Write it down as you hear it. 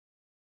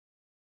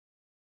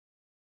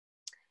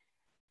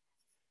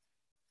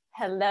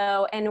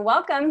Hello, and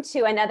welcome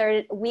to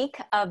another week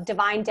of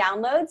Divine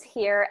Downloads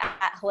here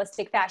at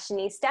Holistic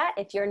Fashionista.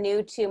 If you're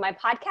new to my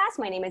podcast,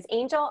 my name is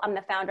Angel. I'm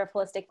the founder of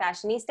Holistic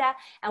Fashionista,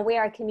 and we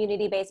are a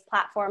community-based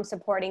platform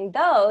supporting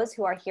those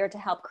who are here to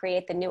help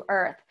create the new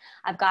earth.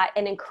 I've got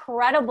an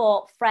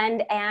incredible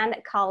friend and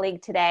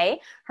colleague today.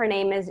 Her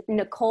name is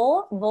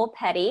Nicole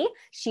Volpetti.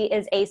 She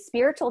is a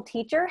spiritual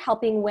teacher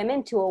helping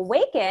women to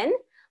awaken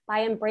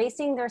by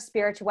embracing their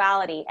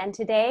spirituality. And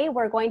today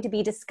we're going to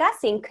be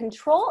discussing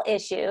control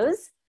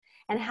issues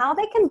and how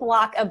they can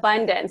block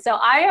abundance. So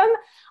I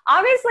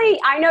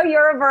know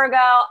you're a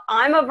Virgo,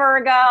 I'm a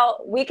Virgo.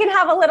 We can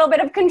have a little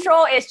bit of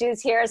control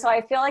issues here. So I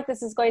feel like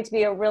this is going to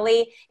be a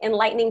really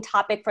enlightening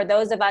topic for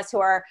those of us who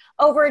are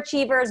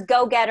overachievers,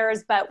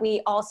 go-getters, but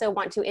we also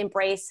want to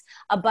embrace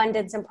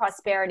abundance and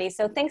prosperity.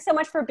 So thanks so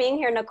much for being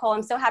here, Nicole.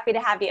 I'm so happy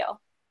to have you.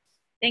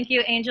 Thank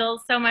you,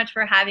 Angel, so much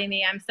for having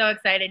me. I'm so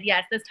excited.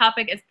 Yes, this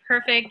topic is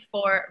perfect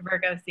for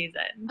Virgo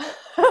season.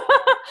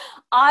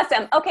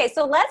 Awesome. Okay,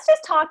 so let's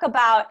just talk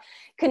about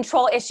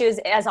control issues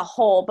as a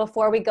whole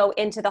before we go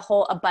into the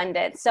whole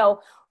abundance. So,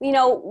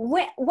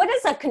 what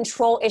does a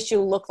control issue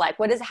look like?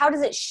 How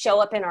does it show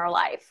up in our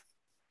life?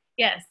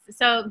 Yes,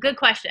 so good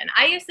question.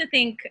 I used to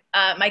think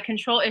my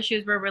control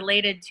issues were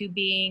related to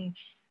being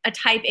a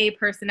type A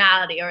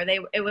personality, or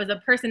it was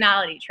a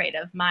personality trait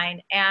of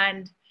mine.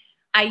 And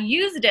I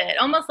used it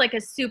almost like a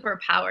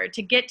superpower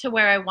to get to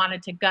where I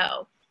wanted to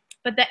go.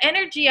 But the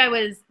energy I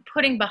was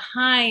putting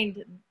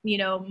behind,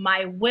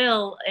 my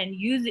will and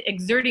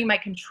exerting my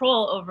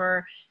control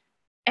over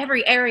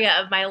every area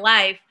of my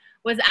life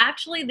was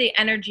actually the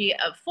energy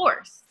of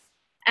force.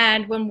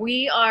 And when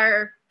we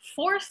are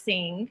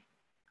forcing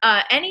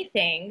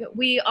anything,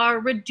 we are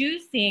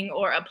reducing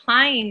or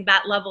applying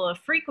that level of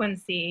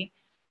frequency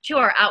to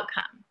our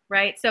outcome,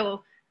 right?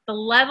 So the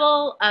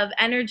level of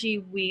energy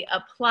we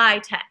apply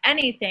to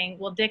anything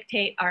will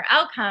dictate our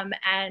outcome.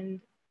 And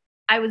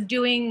I was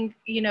doing,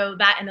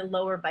 that in a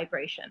lower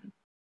vibration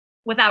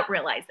without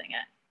realizing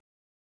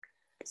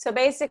it. So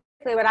basically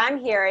what I'm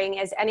hearing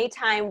is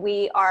anytime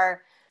we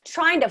are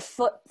trying to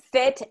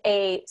fit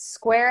a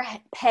square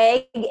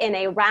peg in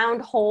a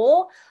round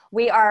hole,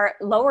 we are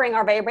lowering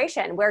our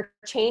vibration. We're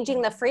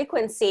changing the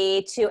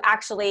frequency to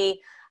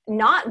actually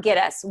not get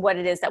us what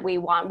it is that we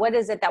want. What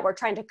is it that we're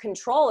trying to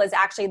control is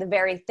actually the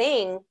very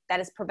thing that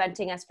is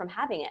preventing us from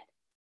having it.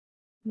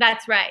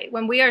 That's right.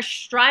 When we are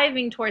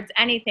striving towards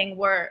anything,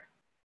 we're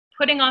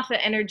putting off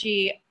the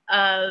energy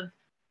of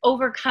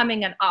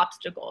overcoming an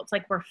obstacle. It's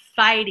like we're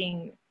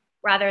fighting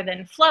rather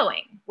than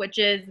flowing, which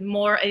is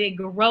more a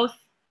growth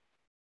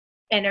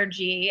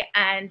energy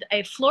and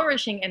a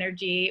flourishing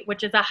energy,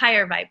 which is a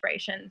higher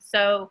vibration.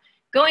 So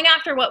going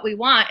after what we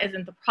want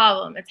isn't the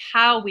problem. It's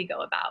how we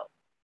go about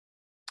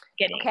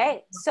getting.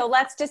 Okay, so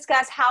let's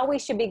discuss how we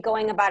should be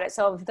going about it.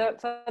 So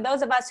for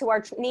those of us who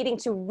are needing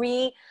to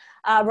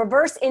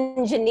reverse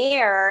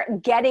engineer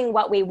getting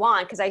what we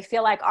want, because I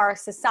feel like our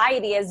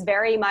society is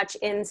very much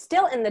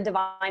still in the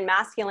divine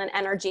masculine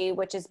energy,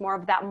 which is more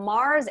of that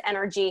Mars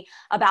energy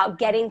about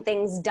getting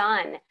things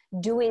done,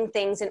 doing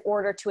things in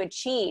order to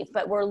achieve,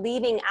 but we're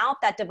leaving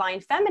out that divine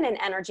feminine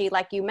energy,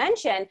 like you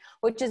mentioned,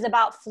 which is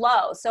about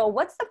flow. So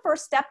what's the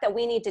first step that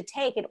we need to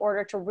take in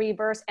order to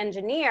reverse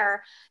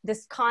engineer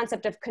this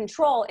concept of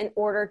control in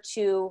order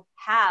to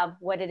have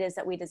what it is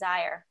that we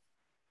desire?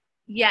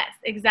 Yes,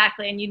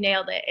 exactly. And you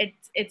nailed it.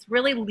 It's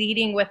really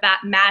leading with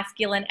that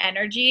masculine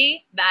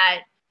energy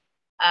that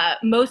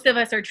most of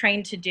us are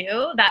trained to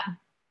do, that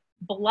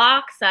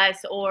blocks us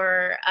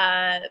or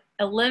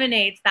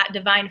eliminates that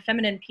divine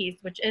feminine piece,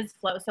 which is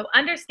flow. So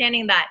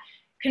understanding that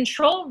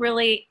control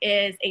really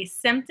is a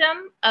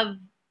symptom of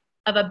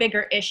a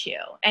bigger issue,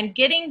 and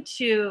getting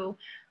to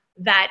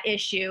that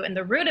issue and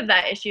the root of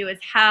that issue is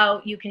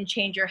how you can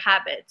change your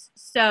habits.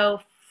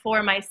 So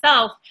for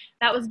myself,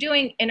 that was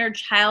doing inner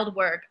child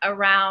work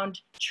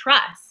around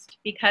trust,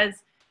 because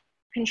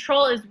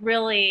control is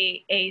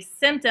really a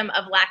symptom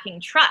of lacking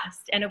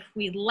trust. And if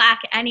we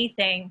lack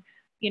anything,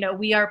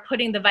 we are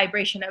putting the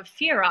vibration of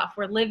fear off.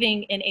 We're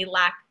living in a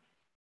lack,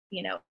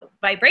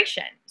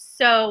 vibration.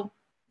 So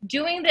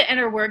doing the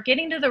inner work,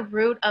 getting to the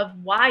root of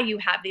why you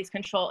have these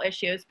control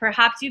issues.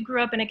 Perhaps you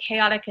grew up in a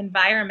chaotic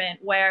environment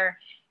where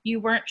you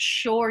weren't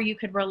sure you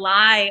could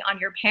rely on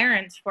your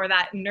parents for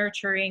that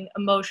nurturing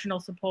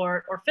emotional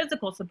support or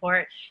physical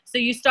support. So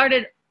you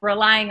started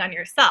relying on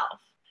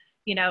yourself,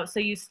 so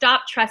you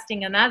stopped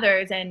trusting in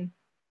others. And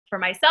for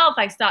myself,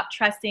 I stopped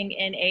trusting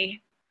in a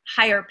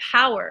higher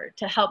power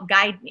to help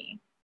guide me.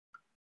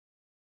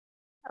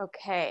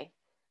 Okay.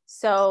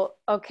 So,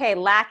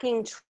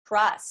 lacking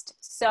trust.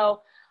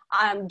 So,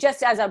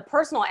 just as a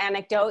personal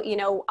anecdote,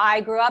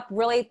 I grew up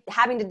really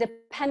having to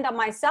depend on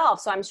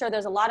myself. So I'm sure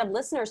there's a lot of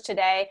listeners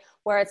today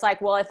where it's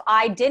like, well, if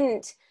I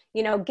didn't,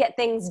 get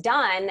things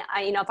done,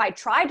 if I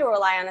tried to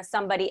rely on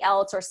somebody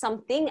else or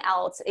something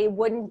else, it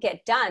wouldn't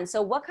get done.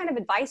 So what kind of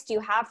advice do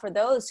you have for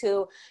those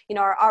who,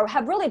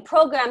 have really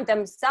programmed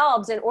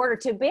themselves in order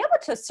to be able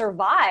to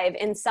survive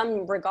in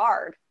some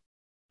regard?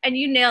 And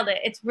you nailed it.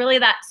 It's really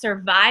that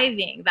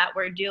surviving that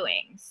we're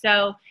doing.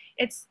 So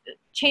it's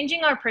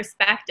changing our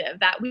perspective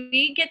that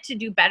we get to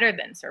do better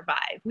than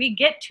survive. We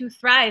get to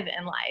thrive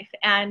in life.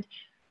 And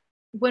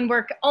when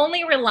we're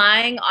only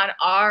relying on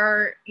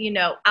our,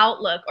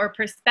 outlook or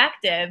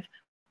perspective,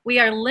 we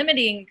are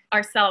limiting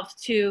ourselves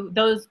to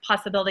those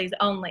possibilities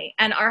only.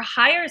 And our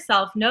higher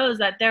self knows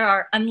that there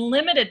are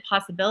unlimited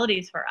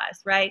possibilities for us,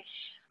 right?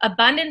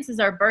 Abundance is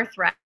our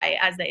birthright,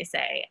 as they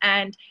say.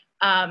 And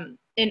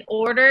in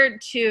order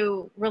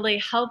to really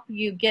help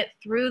you get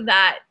through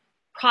that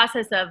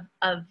process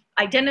of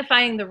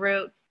identifying the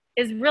root,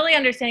 is really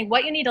understanding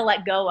what you need to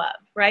let go of,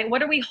 right?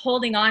 What are we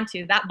holding on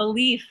to? That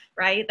belief,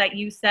 right, that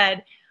you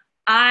said,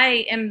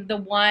 I am the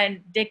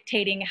one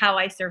dictating how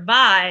I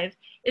survive,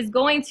 is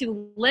going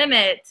to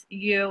limit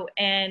you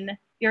in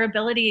your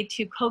ability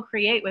to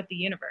co-create with the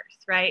universe,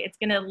 right? It's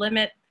going to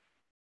limit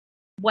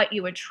what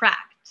you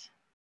attract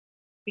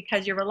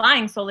because you're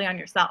relying solely on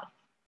yourself.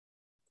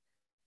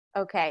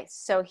 Okay,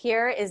 so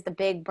here is the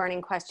big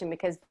burning question,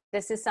 because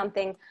this is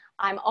something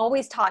I'm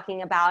always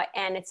talking about,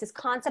 and it's this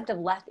concept of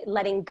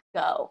letting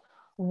go.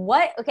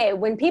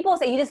 When people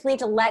say you just need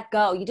to let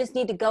go, you just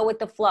need to go with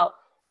the flow,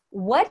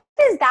 what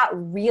does that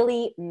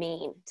really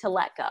mean, to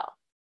let go?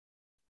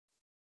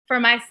 For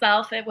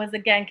myself, it was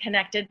again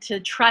connected to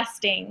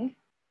trusting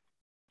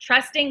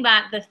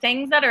that the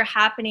things that are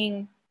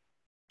happening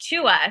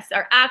to us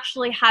are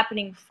actually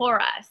happening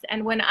for us.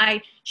 And when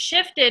I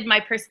shifted my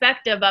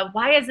perspective of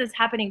why is this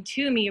happening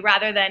to me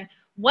rather than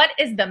what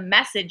is the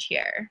message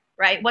here,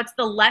 right? What's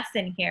the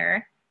lesson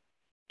here?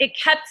 It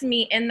kept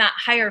me in that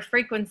higher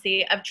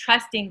frequency of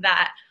trusting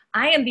that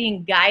I am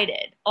being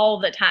guided all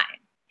the time.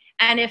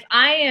 And if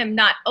I am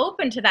not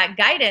open to that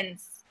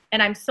guidance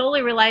and I'm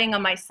solely relying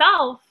on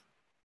myself,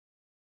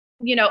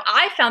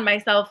 I found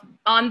myself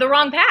on the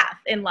wrong path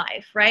in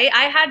life, right?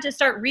 I had to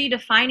start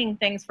redefining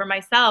things for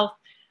myself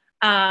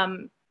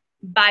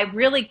by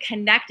really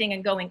connecting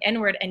and going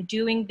inward and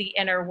doing the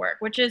inner work,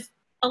 which is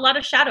a lot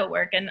of shadow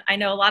work. And I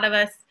know a lot of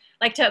us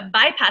like to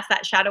bypass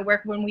that shadow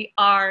work when we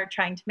are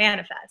trying to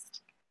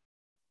manifest.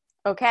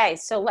 Okay,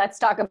 so let's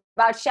talk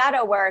about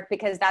shadow work,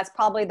 because that's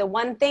probably the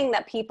one thing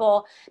that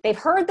they've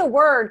heard the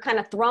word kind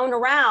of thrown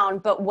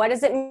around, but what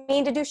does it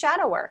mean to do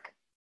shadow work?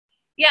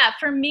 Yeah,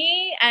 for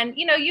me, and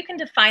you can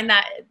define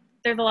that.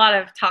 There's a lot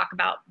of talk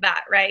about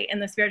that, right, in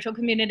the spiritual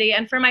community.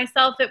 And for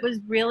myself, it was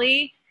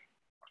really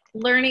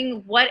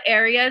learning what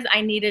areas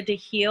I needed to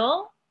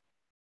heal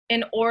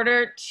in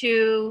order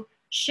to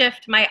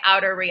shift my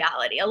outer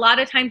reality. A lot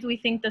of times we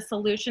think the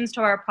solutions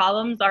to our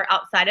problems are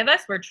outside of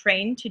us. We're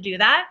trained to do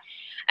that.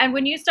 And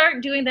when you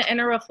start doing the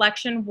inner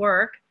reflection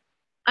work,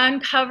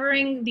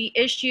 uncovering the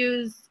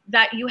issues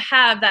that you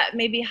have that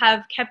maybe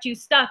have kept you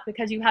stuck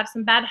because you have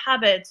some bad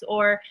habits,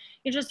 or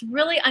you're just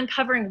really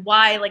uncovering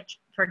why, like,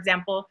 for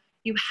example,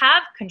 you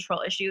have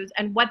control issues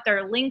and what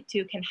they're linked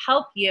to can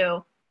help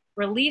you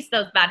release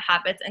those bad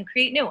habits and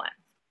create new ones.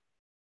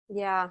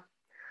 Yeah,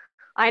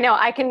 I know.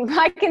 I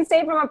can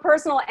say from a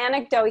personal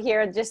anecdote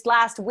here, just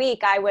last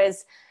week, I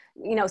was,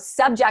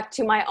 subject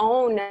to my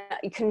own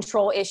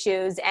control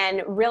issues.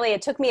 And really,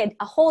 it took me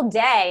a whole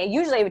day.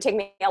 Usually it would take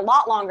me a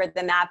lot longer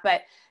than that,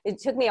 but it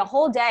took me a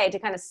whole day to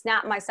kind of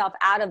snap myself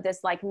out of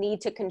this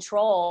need to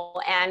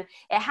control. And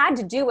it had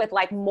to do with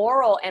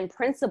moral and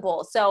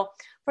principle. So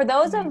for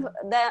those of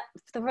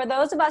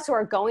us who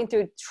are going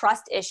through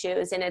trust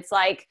issues, and it's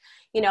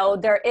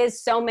there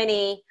is so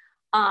many,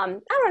 I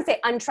don't want to say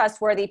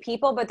untrustworthy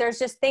people, but there's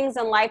just things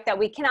in life that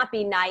we cannot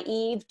be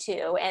naive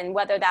to. And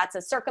whether that's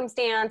a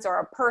circumstance or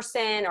a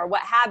person or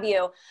what have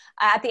you,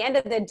 at the end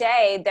of the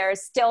day,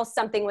 there's still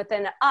something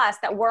within us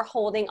that we're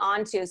holding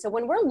on to. So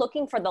when we're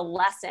looking for the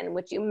lesson,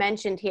 which you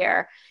mentioned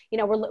here,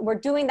 we're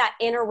doing that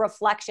inner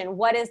reflection.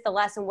 What is the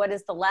lesson? What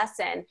is the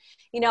lesson?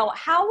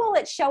 How will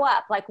it show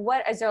up?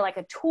 Is there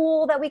a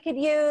tool that we could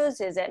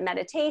use? Is it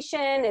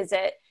meditation? Is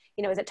it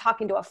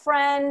talking to a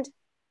friend?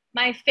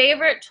 My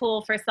favorite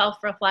tool for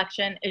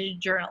self-reflection is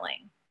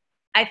journaling.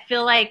 I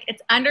feel like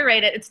it's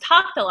underrated. It's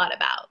talked a lot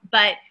about,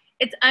 but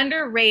it's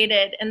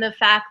underrated in the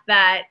fact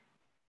that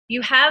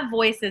you have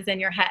voices in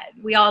your head.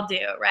 We all do,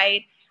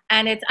 right?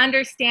 And it's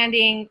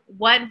understanding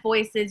what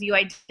voices you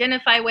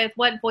identify with,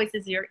 what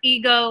voices your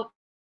ego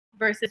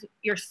versus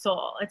your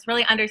soul. It's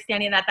really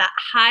understanding that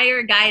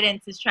higher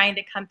guidance is trying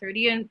to come through to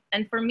you.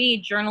 And for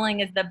me,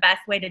 journaling is the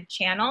best way to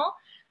channel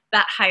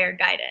that higher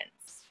guidance.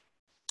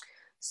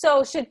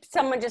 So should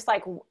someone just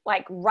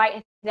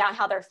write down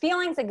how they're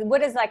feeling?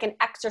 What is an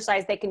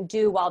exercise they can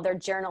do while they're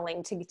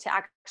journaling to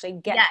actually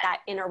get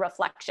that inner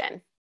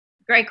reflection?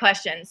 Great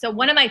question. So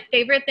one of my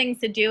favorite things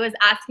to do is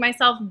ask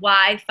myself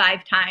why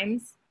 5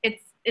 times.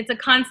 It's a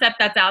concept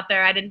that's out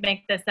there. I didn't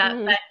make this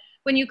up, but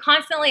when you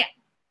constantly,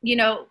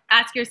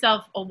 ask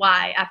yourself a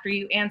why after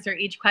you answer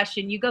each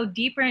question, you go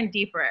deeper and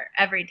deeper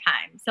every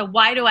time. So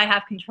why do I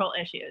have control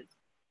issues?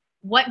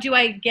 What do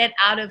I get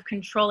out of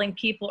controlling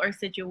people or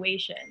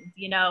situations?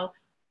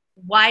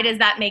 Why does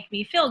that make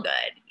me feel good?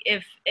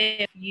 If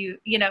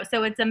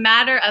so it's a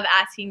matter of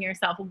asking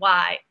yourself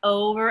why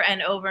over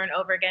and over and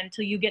over again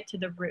until you get to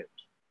the root.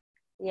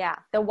 Yeah,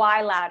 the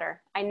why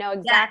ladder. I know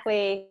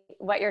exactly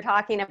what you're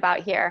talking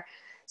about here.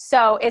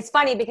 So it's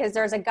funny because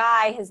there's a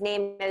guy, his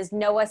name is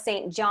Noah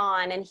St.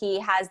 John, and he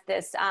has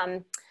this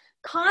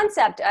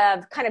concept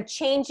of kind of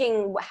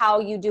changing how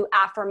you do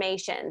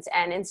affirmations.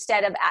 And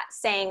instead of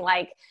saying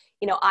like,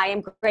 you know, I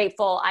am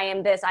grateful, I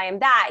am this, I am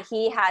that,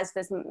 he has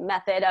this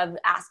method of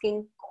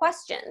asking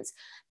questions,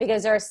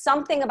 because there's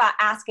something about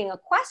asking a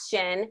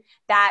question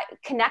that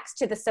connects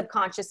to the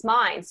subconscious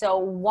mind. So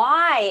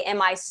why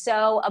am I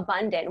so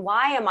abundant?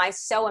 Why am I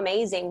so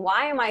amazing?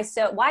 Why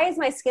is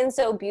my skin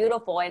so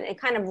beautiful? And it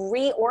kind of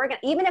reorganize,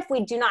 even if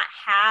we do not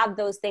have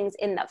those things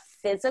in the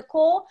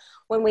physical,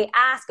 when we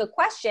ask a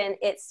question,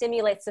 it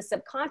stimulates the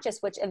subconscious,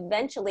 which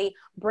eventually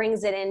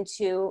brings it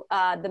into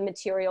the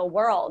material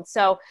world.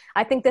 So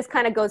I think this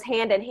kind of goes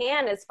hand in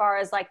hand as far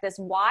as like this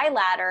why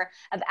ladder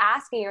of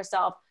asking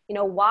yourself, you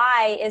know,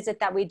 why is it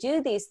that we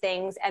do these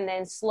things? And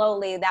then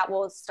slowly that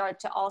will start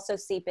to also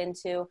seep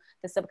into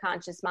the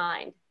subconscious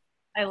mind.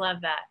 I love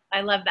that. I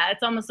love that.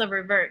 It's almost a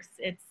reverse.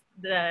 It's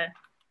the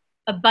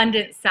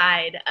abundant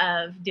side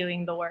of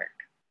doing the work.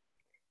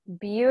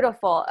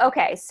 Beautiful.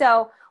 Okay.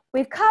 So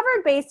we've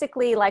covered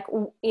basically like,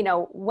 you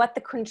know, what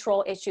the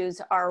control issues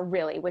are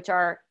really, which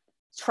are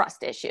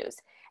trust issues.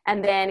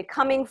 And then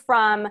coming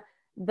from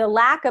the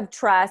lack of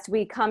trust,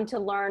 we come to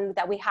learn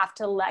that we have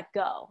to let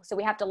go. So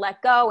we have to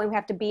let go and we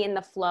have to be in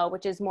the flow,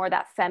 which is more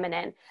that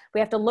feminine. We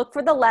have to look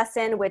for the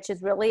lesson, which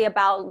is really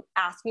about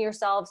asking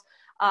yourselves,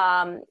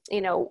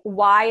 you know,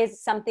 why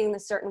is something a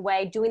certain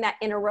way? Doing that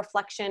inner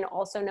reflection,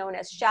 also known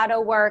as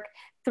shadow work,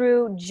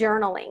 through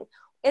journaling.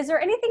 Is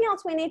there anything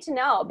else we need to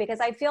know? Because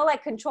I feel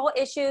like control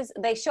issues,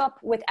 they show up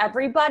with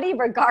everybody,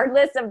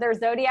 regardless of their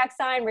zodiac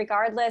sign,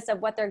 regardless of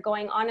what they're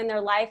going on in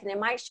their life. And it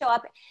might show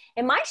up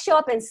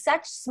in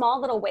such small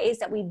little ways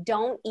that we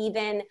don't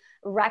even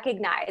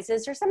recognize.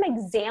 Is there some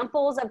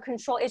examples of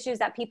control issues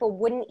that people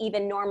wouldn't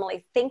even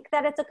normally think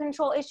that it's a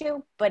control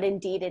issue, but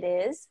indeed it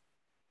is?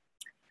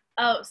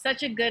 Oh,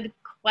 such a good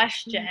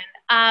question.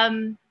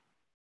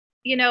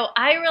 You know,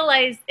 I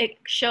realize it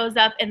shows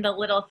up in the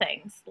little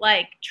things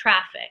like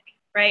traffic,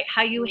 right?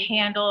 How you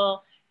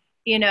handle,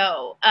 you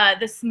know,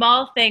 the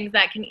small things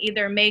that can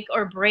either make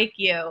or break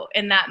you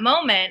in that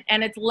moment.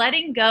 And it's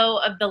letting go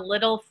of the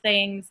little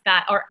things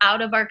that are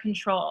out of our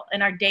control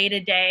in our day to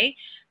day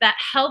that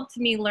helped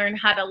me learn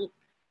how to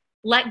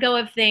let go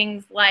of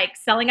things like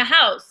selling a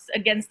house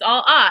against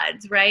all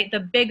odds, right? The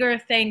bigger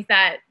things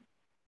that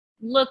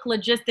look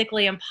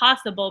logistically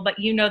impossible, but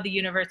you know the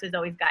universe is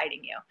always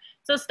guiding you.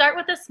 So start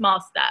with the small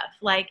stuff,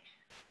 like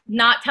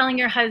not telling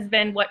your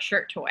husband what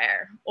shirt to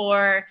wear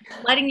or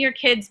letting your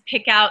kids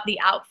pick out the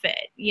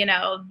outfit. You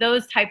know,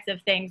 those types of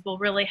things will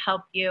really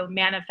help you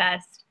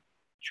manifest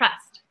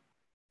trust.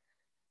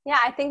 Yeah,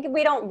 I think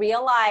we don't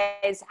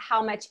realize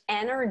how much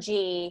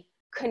energy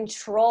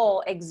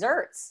control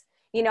exerts.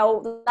 You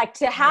know, like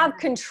to have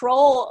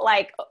control,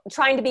 like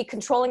trying to be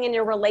controlling in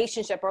your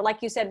relationship, or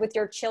like you said, with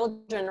your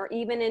children, or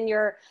even in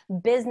your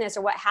business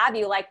or what have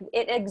you, like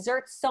it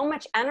exerts so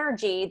much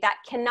energy that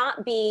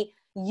cannot be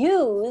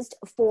used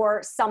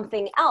for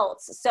something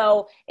else.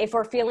 So if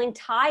we're feeling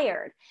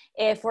tired,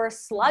 if we're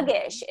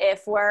sluggish,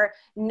 if we're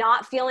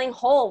not feeling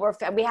whole,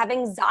 we have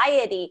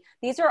anxiety,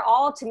 these are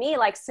all to me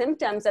like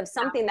symptoms of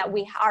something that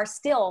we are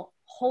still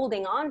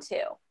holding on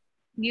to.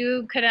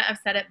 You couldn't have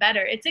said it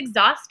better. It's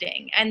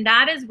exhausting. And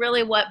that is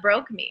really what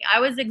broke me. I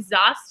was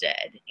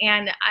exhausted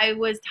and I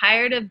was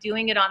tired of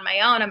doing it on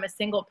my own. I'm a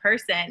single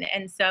person.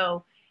 And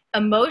so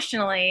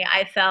emotionally,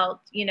 I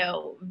felt, you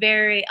know,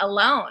 very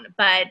alone.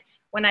 But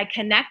when I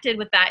connected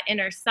with that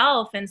inner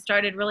self and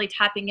started really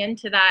tapping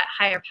into that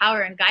higher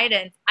power and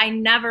guidance, I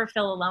never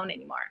feel alone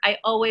anymore. I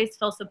always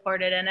feel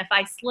supported. And if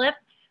I slip,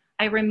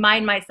 I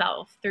remind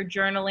myself through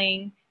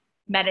journaling,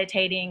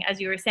 meditating. As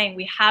you were saying,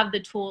 we have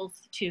the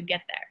tools to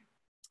get there.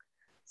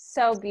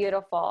 So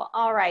beautiful.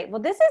 All right.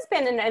 Well, this has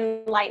been an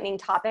enlightening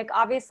topic.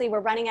 Obviously, we're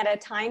running out of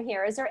time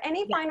here. Is there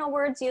any final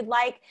words you'd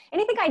like?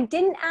 Anything I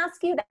didn't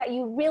ask you that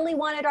you really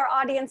wanted our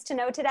audience to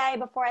know today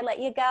before I let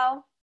you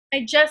go?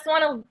 I just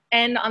want to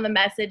end on the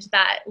message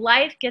that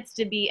life gets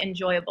to be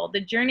enjoyable. The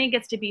journey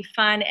gets to be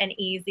fun and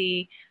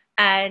easy.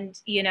 And,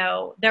 you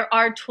know, there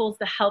are tools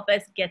to help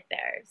us get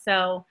there.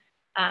 So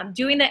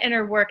doing the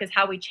inner work is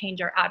how we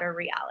change our outer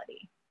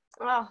reality.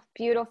 Oh,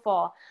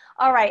 beautiful.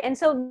 All right. And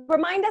so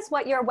remind us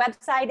what your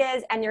website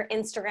is and your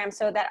Instagram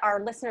so that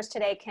our listeners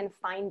today can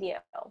find you.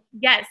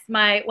 Yes,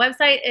 my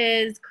website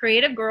is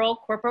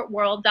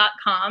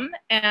creativegirlcorporateworld.com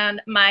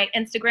and my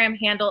Instagram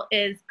handle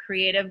is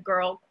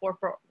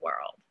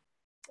creativegirlcorporateworld.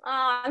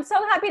 I'm so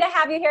happy to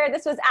have you here.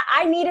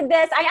 I needed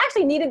this. I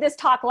actually needed this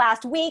talk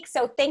last week.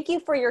 So thank you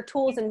for your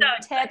tools and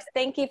tips.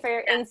 Thank you for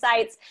your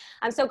insights.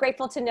 I'm so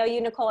grateful to know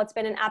you, Nicole. It's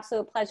been an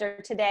absolute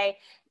pleasure today.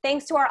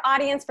 Thanks to our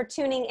audience for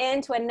tuning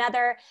in to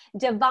another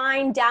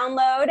divine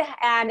download.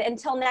 And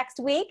until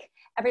next week,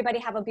 everybody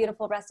have a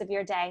beautiful rest of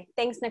your day.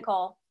 Thanks,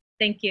 Nicole.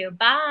 Thank you.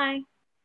 Bye.